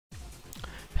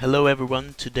Hello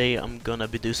everyone, today I'm gonna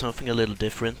be doing something a little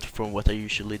different from what I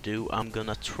usually do. I'm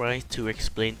gonna try to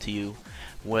explain to you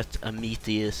what a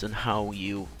meaty is and how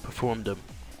you perform them.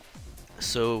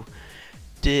 So,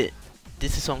 this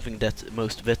is something that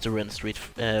most veteran street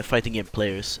fighting game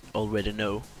players already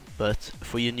know, but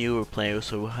for you newer players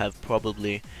who have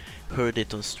probably heard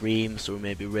it on streams or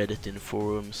maybe read it in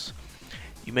forums,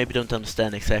 you maybe don't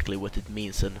understand exactly what it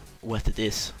means and what it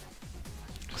is.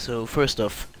 So first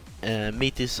off,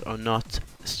 Meaties are not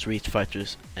Street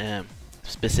Fighters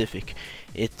specific.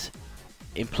 It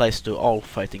implies to all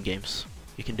fighting games.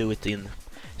 You can do it in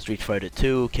Street Fighter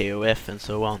 2, KOF and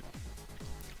so on.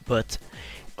 But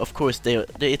of course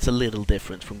it's a little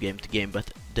different from game to game,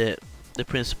 but the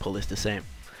principle is the same.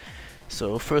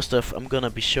 So first off, I'm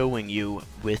gonna be showing you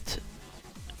with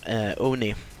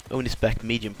Oni's back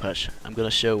medium punch. I'm gonna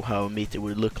show how a meaty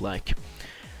would look like.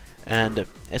 And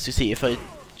as you see, if I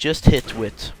just hit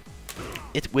with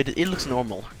it looks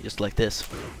normal, just like this.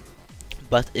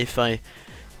 But if I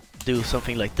do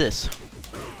something like this,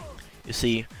 you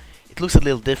see, it looks a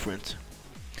little different.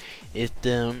 You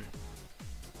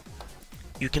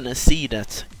can see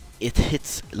that it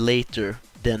hits later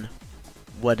than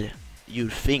what you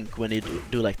think when you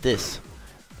do like this.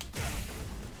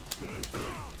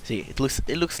 See, it looks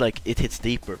like it hits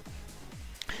deeper,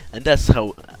 and that's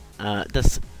how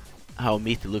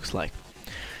meaty looks like.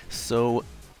 So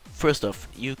first off,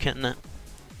 you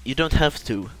don't have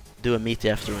to do a meaty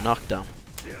after a knockdown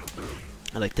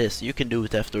like this. You can do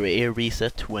it after a air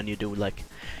reset when you do the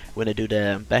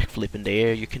backflip in the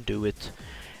air. You can do it.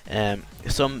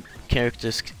 Some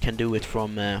characters can do it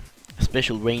from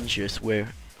special ranges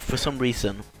where, for some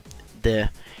reason, the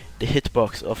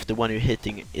hitbox of the one you're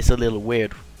hitting is a little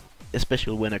weird,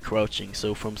 especially when they're crouching.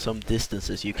 So from some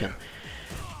distances, you can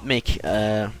make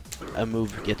a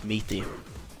move get meaty.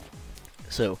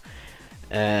 So,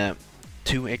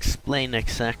 to explain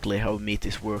exactly how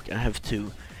meaties work, I have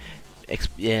to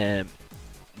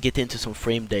get into some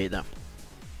frame data.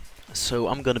 So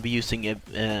I'm gonna be using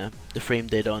the frame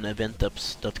data on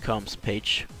eventups.com's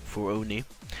page for Oni.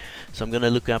 So I'm gonna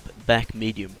look up back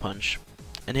medium punch,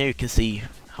 and here you can see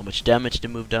how much damage the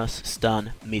move does,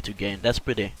 stun, meter gain. That's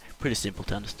pretty simple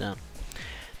to understand.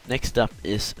 Next up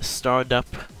is start up,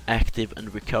 active,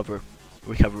 and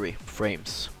recovery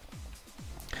frames.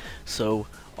 So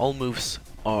all moves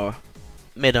are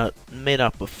made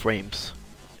up of frames,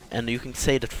 and you can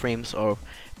say that frames are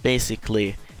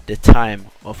basically the time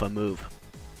of a move.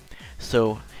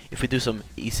 So if we do some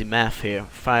easy math here,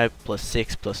 5 plus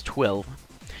 6 plus 12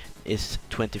 is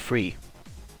 23.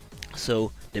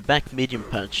 So the back medium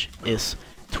punch is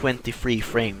 23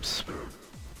 frames.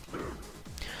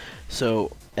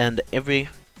 So, and every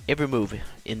move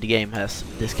in the game has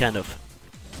this kind of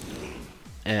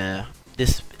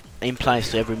this implies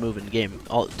to every move in the game,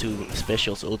 all to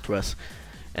specials, ultras,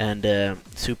 and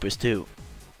supers too.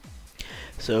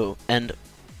 So, and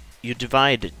you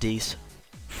divide these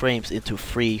frames into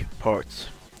 3 parts: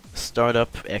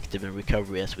 startup, active, and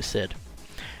recovery, as we said.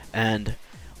 And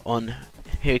on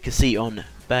here you can see on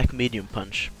back medium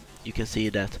punch, you can see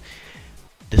that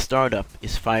the startup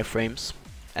is 5 frames,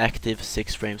 active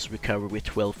 6 frames, recovery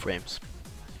 12 frames.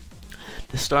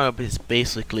 The startup is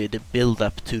basically the build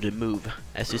up to the move.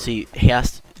 As you see,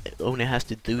 Oni has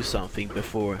to do something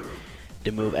before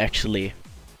the move actually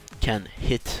can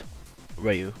hit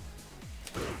Ryu.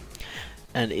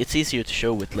 And it's easier to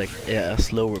show with like a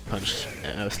slower punch,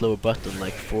 a slower button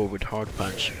like forward hard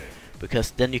punch,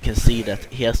 because then you can see that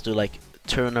he has to like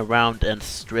turn around and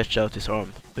stretch out his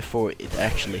arm before it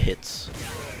actually hits.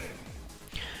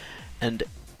 And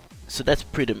so that's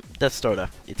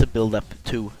startup. It's a build up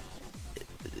to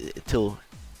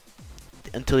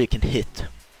until you can hit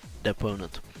the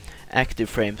opponent. Active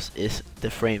frames is the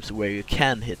frames where you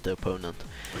can hit the opponent.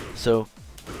 So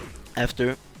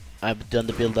after I've done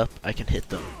the build up, I can hit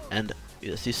them, and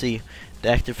as you see, the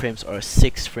active frames are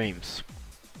 6 frames.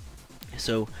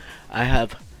 So I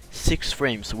have 6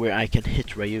 frames where I can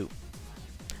hit Ryu.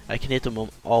 I can hit them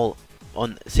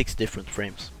on 6 different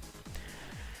frames.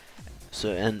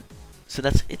 So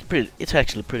it's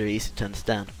actually pretty easy to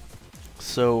understand.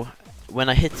 So when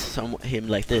I hit him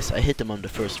like this, I hit him on the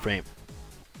first frame.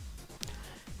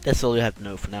 That's all you have to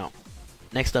know for now.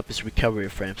 Next up is recovery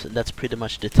frames, and that's pretty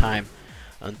much the time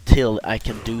until I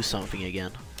can do something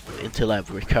again, until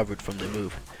I've recovered from the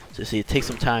move. So you see, it takes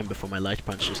some time before my light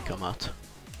punches come out.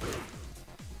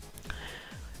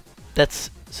 That's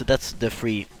the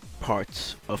 3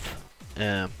 parts of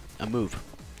a move.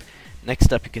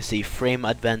 Next up, you can see frame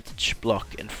advantage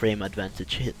block and frame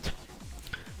advantage hit.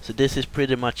 So this is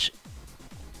pretty much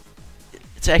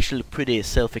it's actually pretty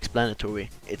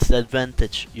self-explanatory. It's the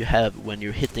advantage you have when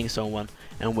you're hitting someone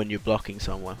and when you're blocking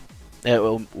someone.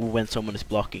 Or when someone is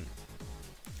blocking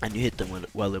and you hit them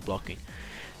while they're blocking.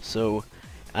 So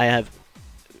I have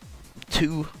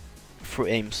 2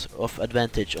 frames of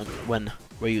advantage on when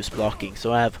we use blocking.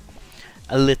 So I have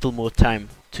a little more time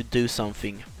to do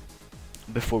something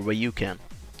before Ryu can.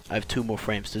 I have 2 more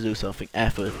frames to do something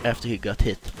after he got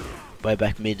hit by a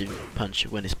back mid punch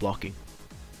when he's blocking.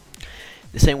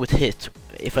 The same with hit.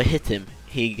 If I hit him,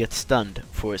 he gets stunned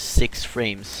for 6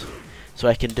 frames. So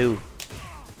I can do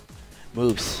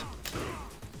moves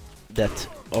that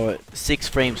are 6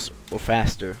 frames or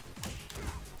faster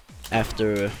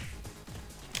after...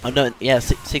 Oh no, yeah,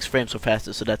 6 frames or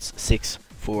faster, so that's 6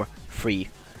 for free,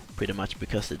 pretty much,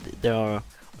 because there are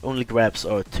only grabs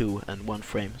are 2 and 1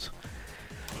 frames.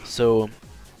 So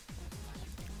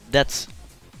it's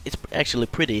actually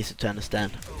pretty easy to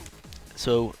understand.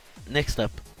 So next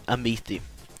up, a meaty.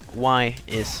 Why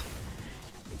is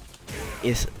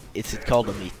it called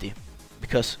a meaty?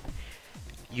 Because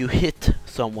you hit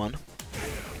someone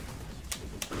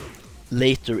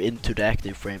later into the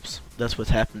active frames. That's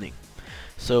what's happening.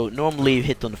 So normally you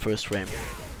hit on the first frame.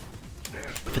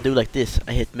 If I do like this,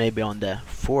 I hit maybe on the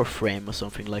 4th frame or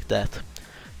something like that.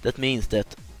 That means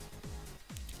that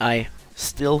I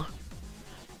still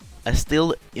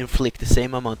inflict the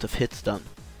same amount of hit stun,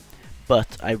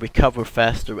 but I recover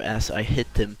faster as I hit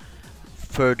him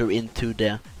further into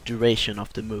the duration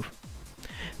of the move.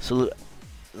 So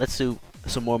let's do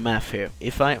some more math here.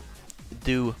 If I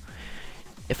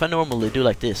normally do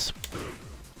like this,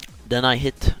 then I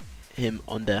hit him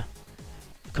on the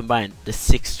combined the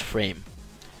 6th frame.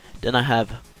 Then I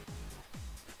have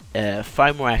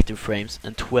 5 more active frames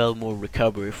and 12 more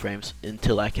recovery frames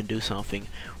until I can do something,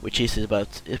 which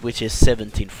is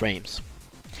 17 frames.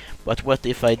 But what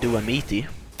if I do a meaty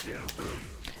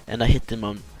and I hit him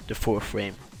on the 4th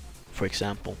frame, for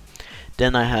example?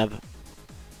 Then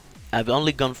I've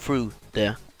only gone through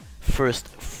the first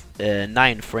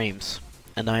 9 frames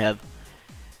and I have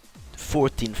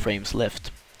 14 frames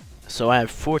left. So I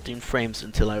have 14 frames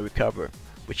until I recover,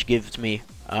 which gives me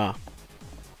a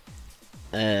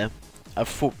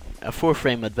 4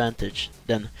 frame advantage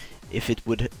than if it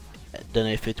would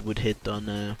hit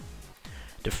on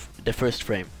the first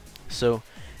frame. So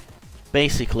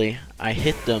basically I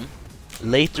hit them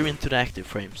later into the active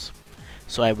frames,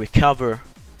 so I recover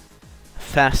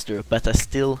faster, but I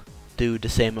still do the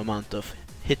same amount of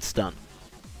hit stun.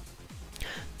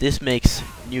 This makes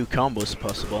new combos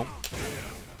possible,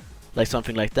 like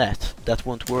something like that. That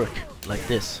won't work like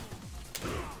this.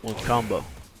 Won't combo.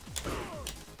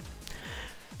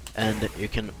 And you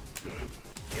can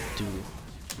do...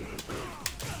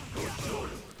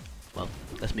 Well,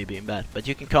 that's me being bad. But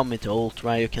you can come into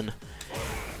Ultra, you can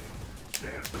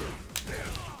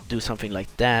do something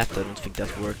like that. I don't think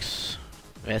that works.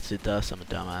 Yes, it does, I'm a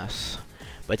dumbass.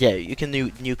 But yeah, you can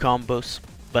do new combos.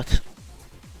 But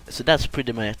so that's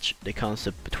pretty much the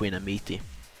concept between a meaty.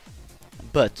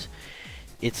 But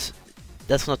that's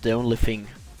not the only thing.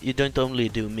 You don't only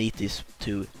do meaties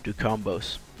to do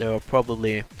combos. There are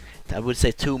probably, I would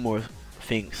say, 2 more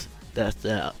things that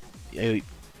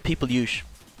people use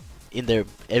in their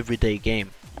everyday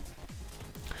game.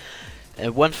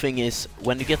 One thing is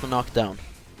when you get a knockdown.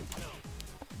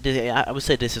 I would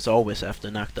say this is always after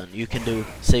a knockdown. You can do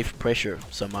safe pressure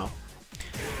somehow.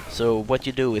 So what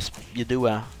you do is you do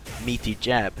a meaty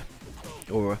jab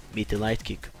or meaty light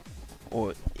kick.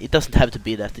 Or it doesn't have to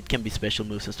be that, it can be special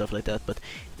moves and stuff like that, but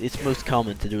it's most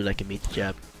common to do like a meaty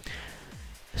jab.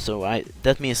 So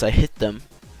that means I hit them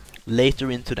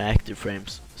later into the active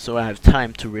frames, so I have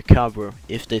time to recover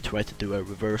if they try to do a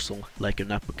reversal like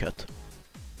an uppercut.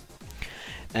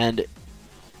 And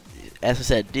as I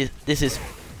said, this is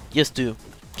just to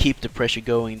keep the pressure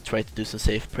going, try to do some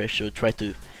safe pressure, try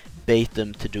to bait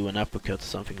them to do an uppercut or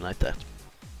something like that.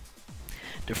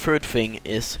 The third thing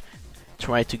is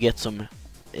to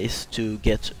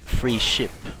get free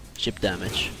ship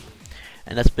damage,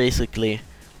 and that's basically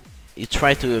you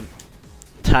try to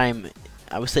time.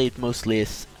 I would say it mostly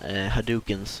is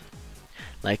Hadoukens,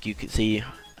 like you can see.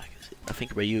 I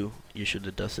think Ryu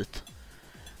usually does it.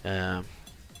 Oh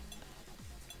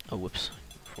whoops,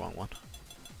 wrong one.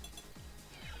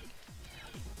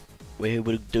 Where he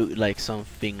would do like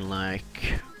something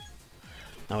like.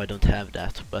 Now I don't have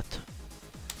that, but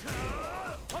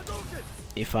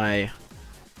if I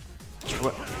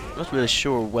not really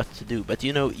sure what to do, but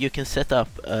you know, you can set up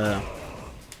the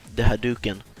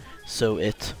Hadouken so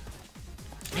it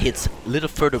hits a little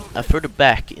further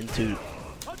back into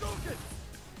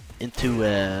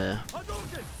the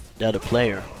other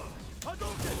player.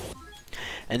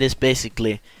 And this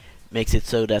basically makes it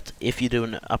so that if you do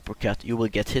an uppercut, you will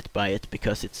get hit by it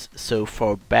because it's so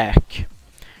far back.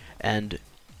 And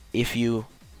if you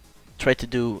try to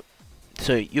do...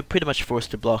 So you're pretty much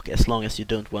forced to block as long as you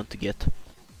don't want to get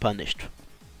punished.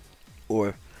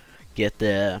 Or get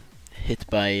hit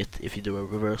by it if you do a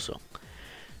reversal.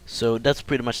 So that's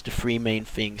pretty much the three main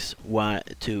things why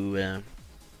you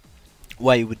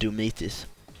would do Meaties.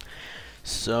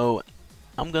 So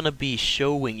I'm gonna be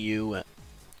showing you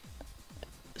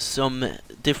some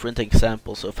different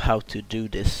examples of how to do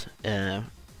this in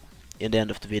the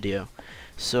end of the video.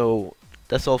 So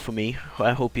that's all for me.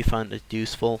 I hope you found it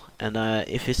useful, and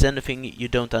if there's anything you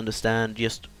don't understand,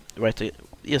 just write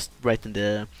in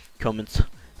the comments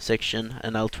section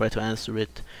and I'll try to answer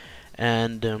it.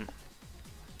 And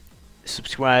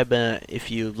subscribe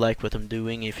if you like what I'm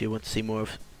doing, if you want to see more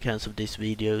kinds of these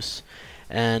videos.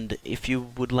 And if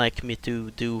you would like me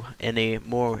to do any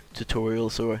more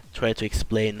tutorials or try to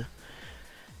explain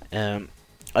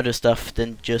other stuff,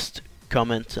 then just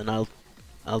comment and I'll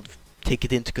take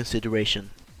it into consideration.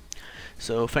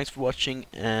 So thanks for watching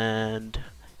and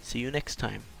see you next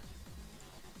time.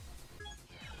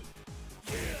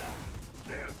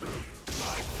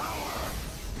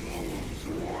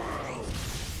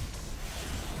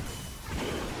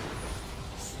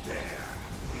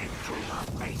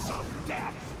 Face of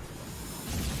death.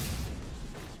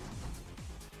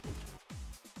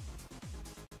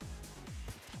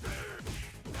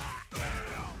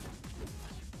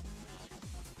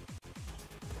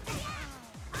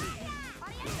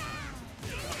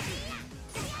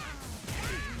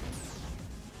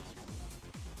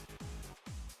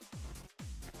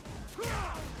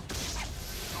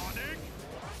 Sonic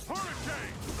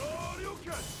Hurricane!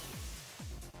 Shoryuken!